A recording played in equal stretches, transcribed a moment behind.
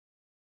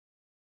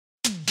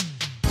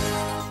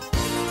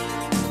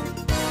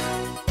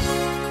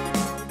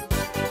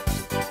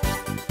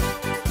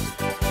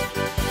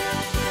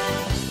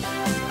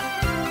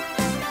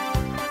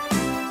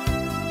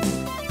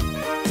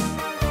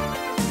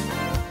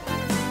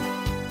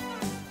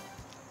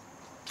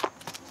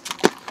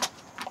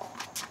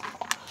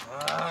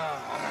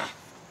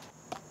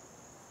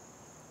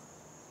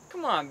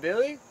on,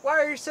 Billy. Why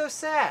are you so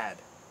sad?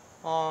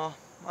 Aw,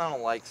 I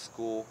don't like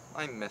school.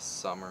 I miss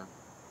summer.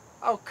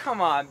 Oh,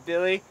 come on,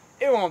 Billy.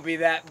 It won't be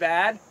that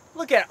bad.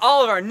 Look at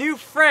all of our new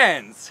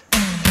friends.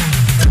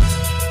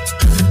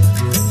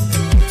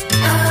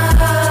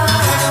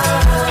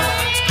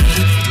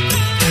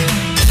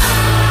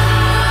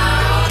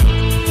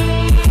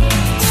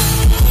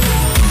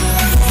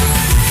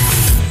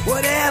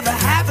 Whatever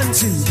happened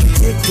to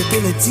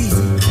predictability?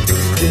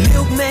 The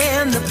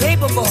milkman, the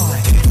paper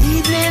boy,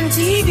 evening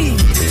TV.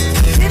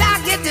 Did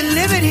I get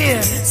delivered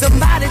here?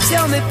 Somebody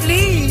tell me,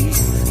 please.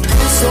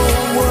 This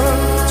whole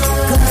world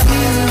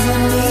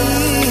confusing me.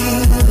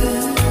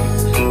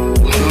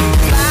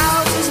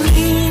 Clouds as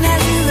mean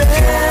as you've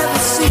ever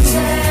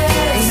seen.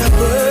 Ain't a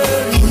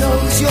bird who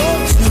knows you're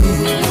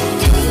true.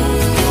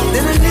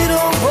 Then a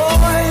little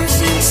voice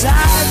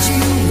inside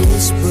you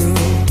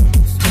whispers,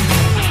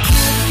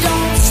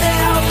 don't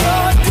sell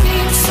your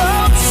dreams so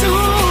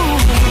soon.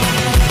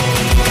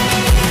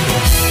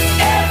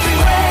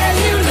 Everywhere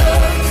you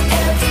look,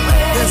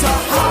 there's a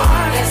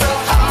heart,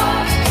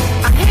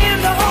 a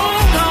hand to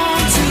hold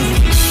on to.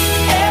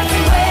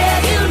 Everywhere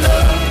you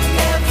look,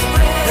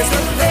 there's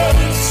a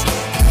face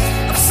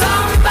of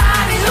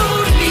somebody who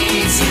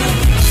needs you.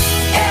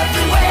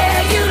 Everywhere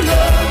you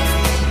look,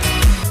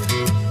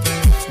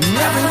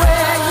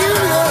 everywhere you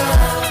look.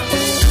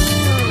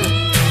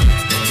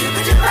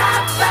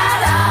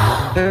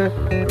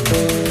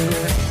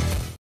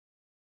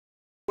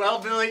 Well,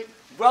 Billy,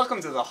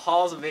 welcome to the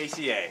halls of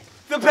ACA.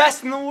 The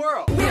best in the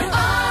world. We're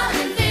all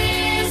in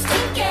this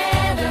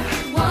together.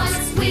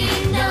 Once we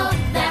know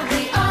that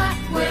we are,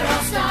 we're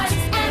all stars,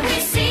 and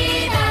we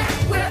see that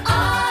we're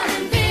all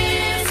in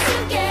this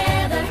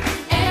together.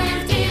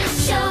 And it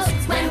shows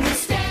when we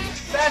stand.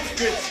 That's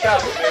good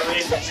stuff,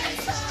 Billy.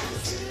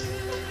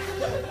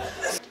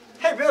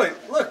 Hey, Billy,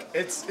 look,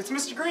 it's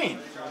Mr. Green.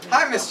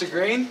 Hi, Mr.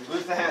 Green.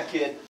 Who's the hat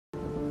kid?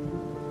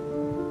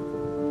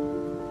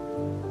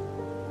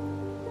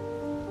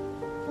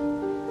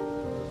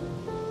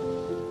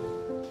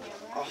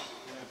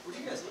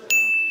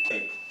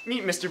 Hey,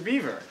 meet Mr.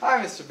 Beaver.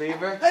 Hi, Mr.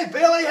 Beaver. Hey,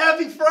 Billy,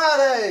 happy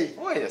Friday!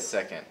 Wait a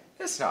second.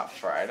 It's not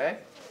Friday.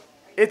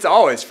 It's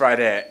always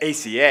Friday at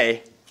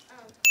ACA.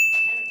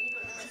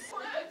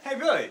 Hey,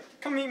 Billy,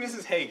 come meet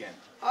Mrs. Hagen.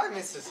 Hi,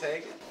 Mrs.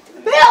 Hagen.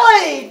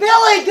 Billy!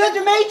 Billy, good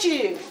to meet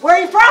you. Where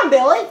are you from,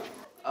 Billy?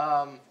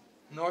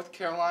 North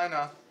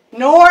Carolina.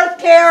 North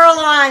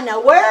Carolina.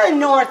 Where in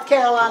North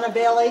Carolina,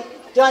 Billy?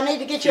 Do I need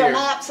to get you a Here.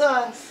 map,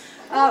 son?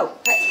 Oh.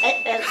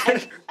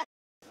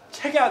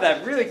 Check out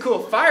that really cool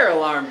fire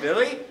alarm,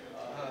 Billy.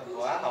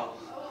 Wow.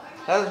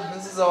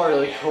 This is all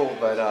really cool,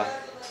 but, I'm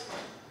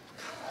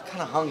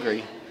kind of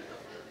hungry.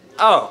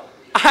 Oh,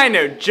 I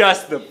know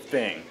just the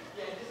thing.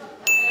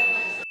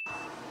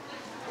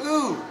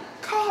 Ooh,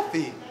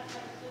 coffee.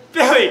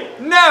 Billy,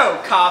 no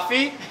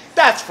coffee.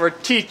 That's for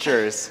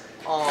teachers.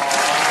 Aww.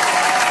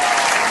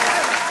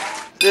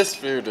 This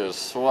food is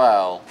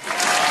swell.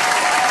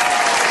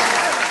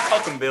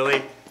 Welcome,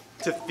 Billy,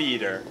 to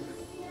theater.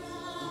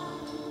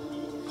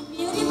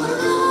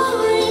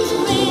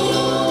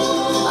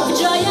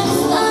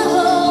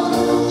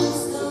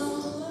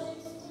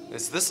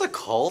 Is this a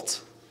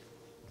cult?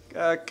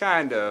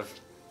 Kind of.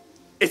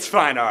 It's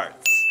fine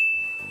arts.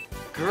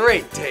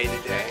 Great day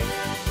today.